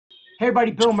Hey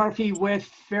everybody, Bill Murphy with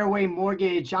Fairway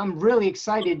Mortgage. I'm really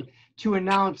excited to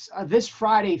announce this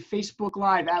Friday, Facebook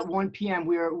Live at 1 p.m.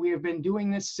 We have been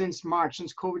doing this since March,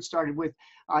 since COVID started, with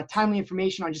timely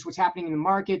information on just what's happening in the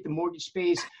market, the mortgage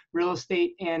space, real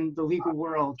estate, and the legal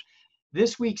world.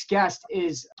 This week's guest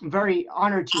is I'm very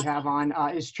honored to have on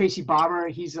is Tracy Barber.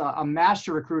 He's a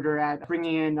master recruiter at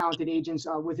bringing in talented agents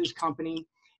with his company.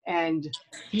 And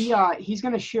he's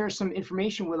going to share some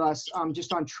information with us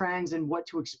just on trends and what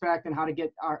to expect and how to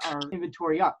get our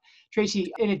inventory up.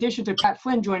 Tracy, in addition to Pat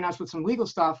Flynn joining us with some legal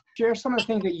stuff, share some of the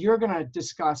things that you're going to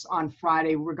discuss on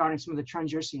Friday regarding some of the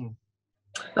trends you're seeing.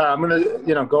 I'm going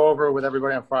to go over with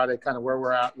everybody on Friday kind of where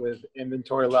we're at with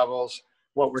inventory levels,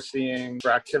 what we're seeing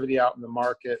for activity out in the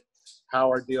market, how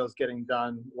our deals getting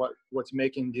done, what's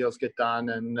making deals get done,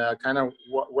 and kind of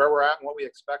where we're at and what we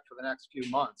expect for the next few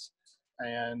months.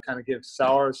 And kind of give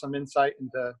sellers some insight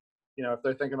into, if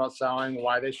they're thinking about selling,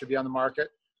 why they should be on the market,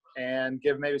 and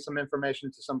give maybe some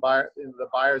information to the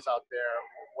buyers out there,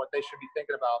 what they should be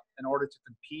thinking about in order to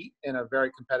compete in a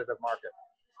very competitive market.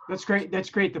 That's great. That's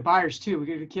great. The buyers too.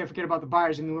 We can't forget about the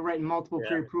buyers. I mean, we're writing multiple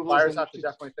pre-approvals. Buyers have to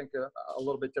definitely think a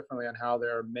little bit differently on how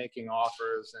they're making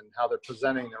offers and how they're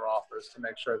presenting their offers to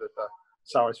make sure that the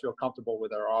sellers feel comfortable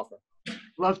with their offer.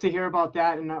 Love to hear about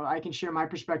that, and I can share my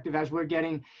perspective as we're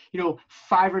getting,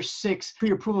 5 or 6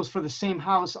 pre-approvals for the same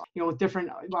house, with different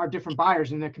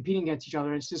buyers, and they're competing against each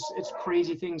other. It's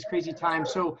crazy things, crazy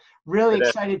times. So really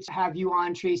excited to have you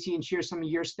on, Tracy, and share some of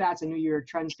your stats. I know you're a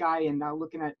trends guy, and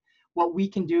looking at what we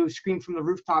can do, scream from the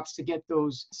rooftops to get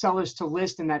those sellers to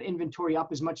list and that inventory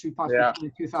up as much as we possibly can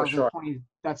in 2020. Sure.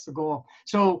 That's the goal.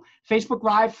 So Facebook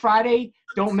Live Friday,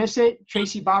 don't miss it.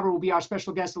 Tracy Barber will be our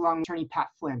special guest along with attorney Pat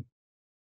Flynn.